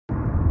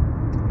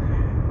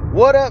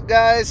What up,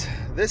 guys?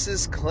 This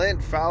is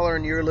Clint Fowler,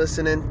 and you're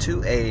listening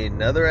to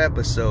another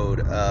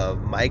episode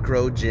of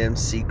Micro Gym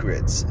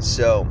Secrets.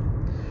 So,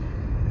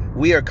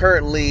 we are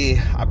currently,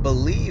 I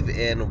believe,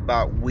 in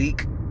about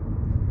week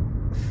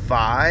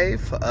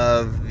 5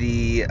 of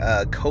the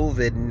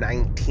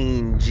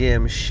COVID-19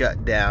 gym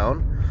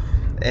shutdown,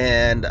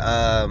 and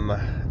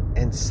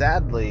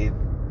sadly,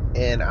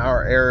 in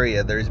our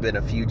area, there's been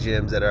a few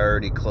gyms that are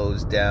already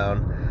closed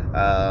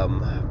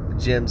down.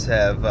 Gyms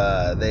have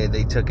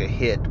they took a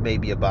hit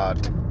maybe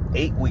about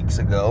 8 weeks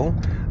ago,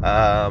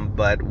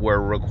 but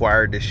were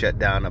required to shut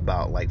down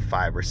about like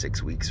 5 or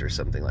 6 weeks or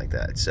something like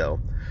that. So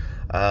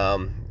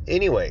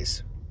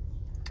anyways,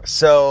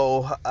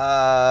 so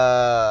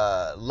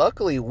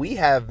luckily we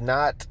have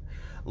not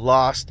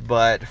lost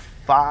but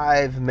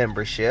 5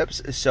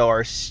 memberships, so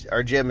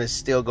our gym is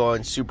still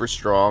going super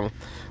strong.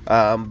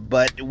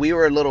 But we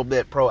were a little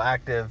bit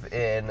proactive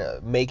in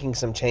making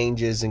some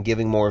changes and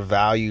giving more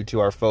value to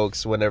our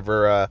folks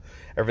whenever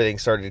everything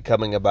started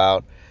coming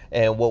about.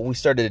 And what we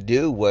started to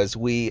do was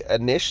we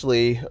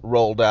initially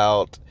rolled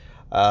out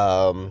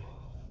an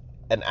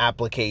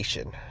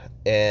application.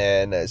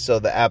 And so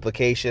the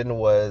application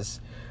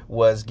was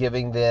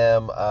giving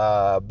them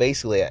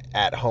basically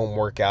at-home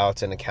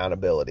workouts and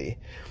accountability.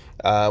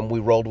 We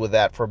rolled with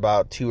that for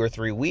about 2 or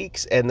 3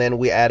 weeks, and then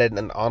we added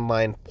an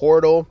online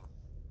portal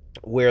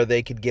where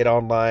they could get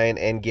online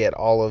and get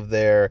all of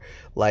their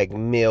like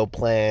meal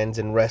plans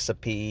and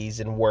recipes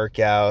and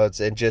workouts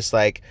and just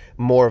like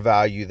more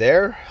value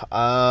there.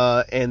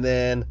 And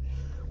then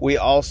we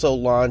also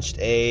launched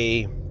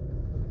a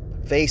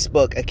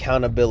Facebook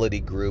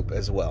accountability group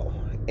as well.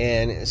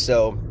 And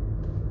so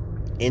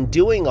in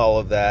doing all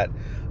of that,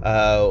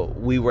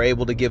 we were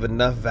able to give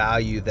enough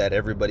value that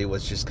everybody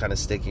was just kind of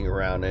sticking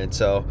around. And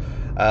so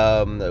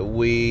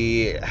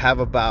we have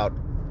about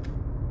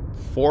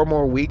 4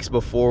 more weeks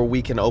before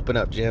we can open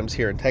up gyms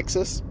here in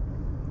Texas.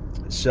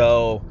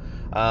 So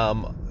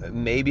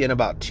maybe in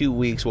about 2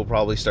 weeks we'll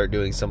probably start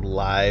doing some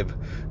live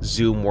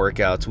Zoom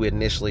workouts. We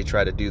initially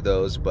tried to do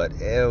those, but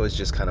it was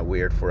just kind of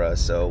weird for us.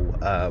 So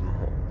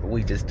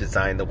we just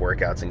designed the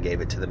workouts and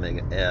gave it to them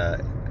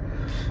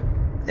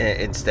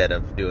instead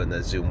of doing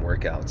the Zoom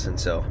workouts. And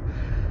so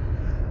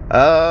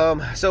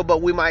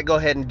but we might go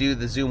ahead and do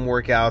the Zoom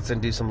workouts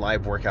and do some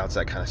live workouts,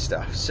 that kind of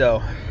stuff.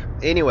 So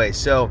anyway,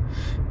 so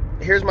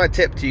here's my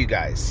tip to you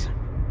guys.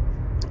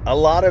 A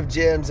lot of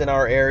gyms in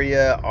our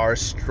area are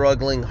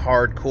struggling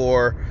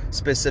hardcore,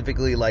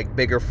 specifically like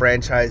bigger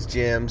franchise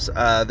gyms.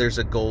 There's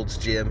a Gold's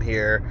Gym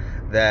here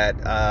that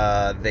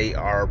they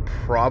are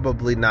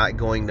probably not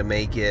going to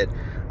make it.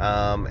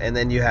 And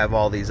then you have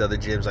all these other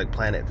gyms like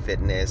Planet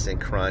Fitness and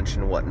Crunch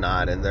and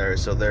whatnot, and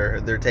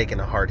they're taking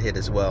a hard hit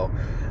as well.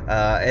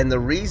 And the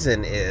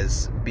reason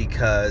is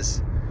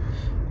because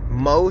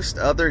most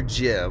other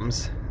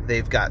gyms,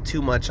 they've got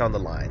too much on the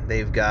line.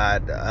 They've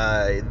got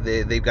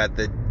they've got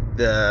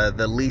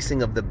the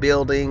leasing of the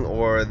building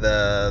or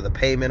the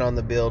payment on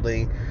the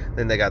building.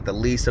 Then they got the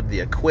lease of the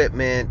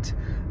equipment,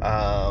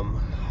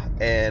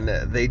 and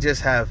they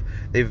just have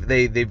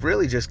they've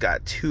really just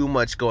got too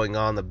much going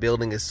on. The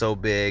building is so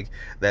big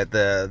that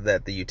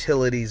the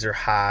utilities are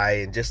high,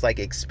 and just like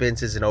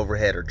expenses and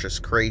overhead are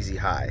just crazy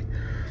high.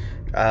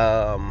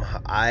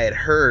 I had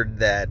heard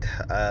that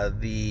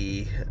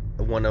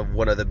one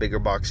of the bigger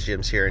box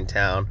gyms here in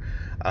town,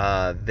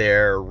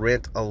 their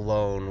rent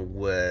alone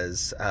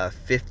was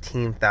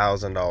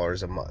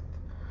 $15,000 a month.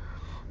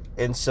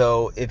 And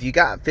so if you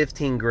got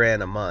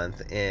 $15,000 a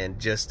month in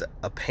just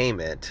a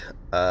payment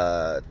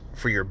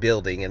for your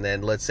building, and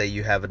then let's say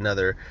you have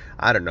another,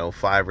 I don't know,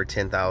 $5,000 or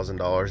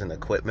 $10,000 in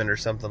equipment or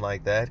something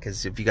like that,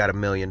 because if you got $1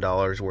 million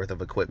worth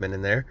of equipment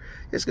in there,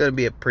 it's going to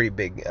be a pretty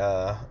big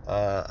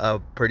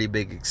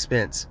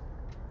expense.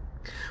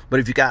 But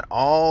if you got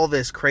all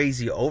this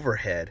crazy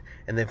overhead,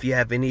 and if you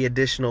have any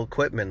additional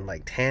equipment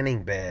like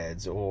tanning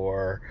beds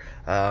or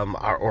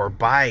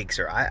bikes,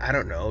 or I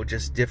don't know,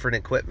 just different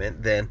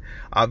equipment, then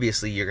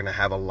obviously you're going to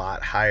have a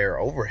lot higher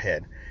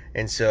overhead.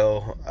 And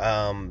so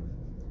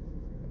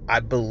I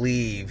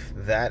believe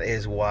that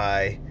is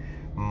why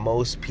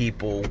most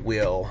people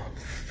will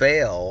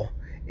fail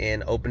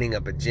in opening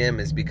up a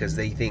gym, is because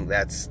they think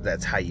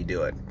that's how you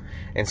do it.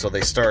 And so they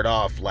start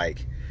off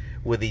like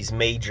with these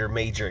major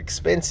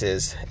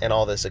expenses and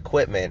all this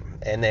equipment,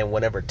 and then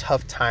whenever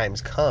tough times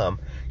come,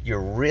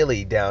 you're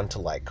really down to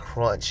like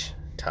crunch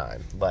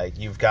time. Like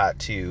you've got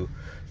to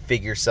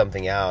figure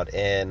something out.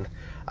 And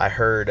I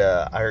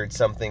heard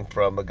something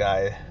from a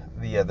guy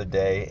the other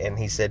day, and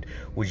he said,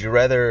 would you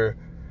rather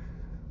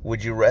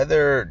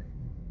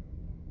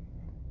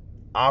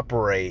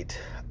operate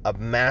a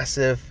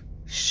massive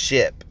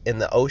ship in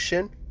the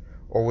ocean,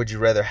 or would you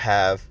rather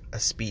have a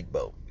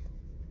speedboat?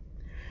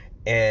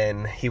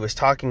 And he was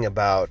talking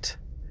about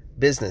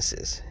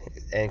businesses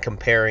and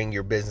comparing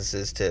your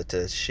businesses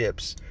to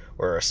ships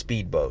or a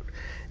speedboat.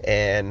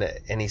 And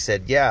he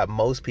said, yeah,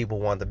 most people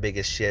want the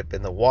biggest ship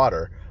in the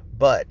water,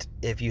 but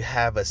if you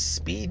have a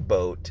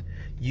speedboat,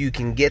 you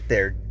can get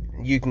there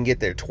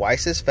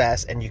twice as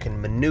fast, and you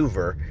can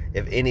maneuver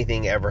if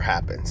anything ever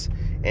happens.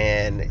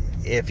 and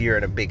if you're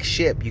in a big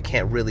ship, you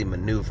can't really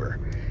maneuver.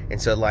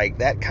 And so like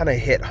that kind of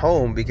hit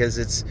home, because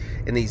it's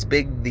in these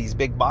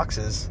big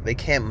boxes, they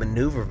can't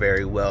maneuver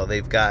very well.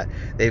 They've got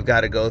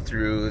to go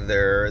through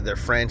their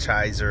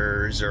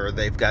franchisors, or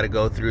they've got to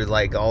go through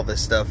like all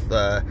this stuff,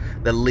 the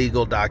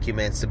legal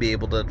documents to be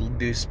able to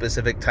do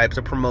specific types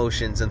of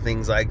promotions and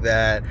things like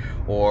that,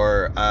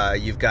 or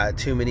you've got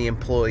too many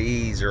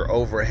employees or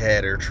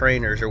overhead or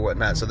trainers or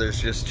whatnot, so there's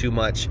just too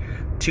much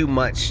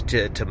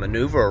to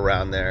maneuver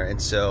around there.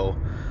 And so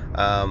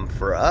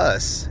for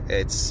us,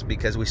 it's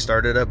because we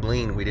started up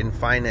lean, we didn't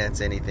finance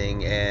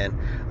anything, and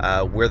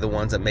we're the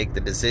ones that make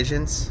the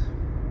decisions.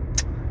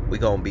 We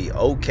gonna be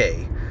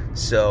okay.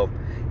 So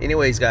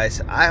anyways,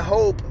 guys, I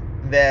hope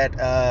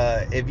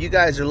that if you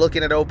guys are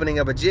looking at opening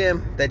up a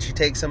gym, that you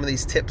take some of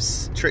these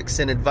tips, tricks,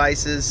 and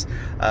advices,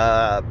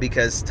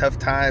 because tough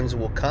times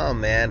will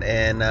come, man,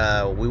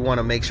 and we want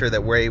to make sure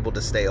that we're able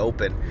to stay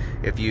open.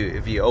 If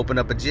you open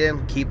up a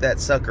gym, keep that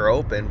sucker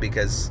open,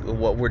 because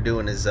what we're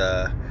doing is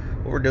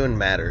what we're doing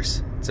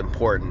matters. It's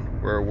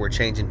important. We're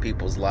changing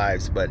people's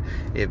lives. But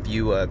if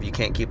you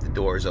can't keep the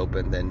doors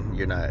open, then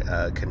you're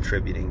not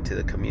contributing to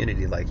the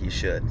community like you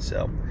should.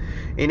 So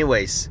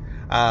anyways,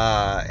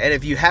 and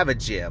if you have a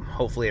gym,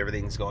 hopefully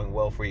everything's going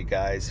well for you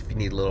guys. If you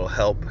need a little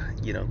help,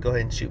 go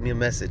ahead and shoot me a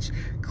message.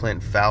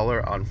 Clint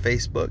Fowler on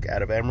Facebook,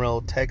 out of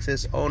Amarillo,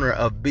 Texas, owner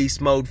of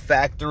Beast Mode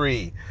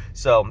Factory.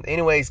 So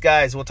anyways,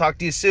 guys, we'll talk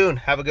to you soon.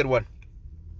 Have a good one.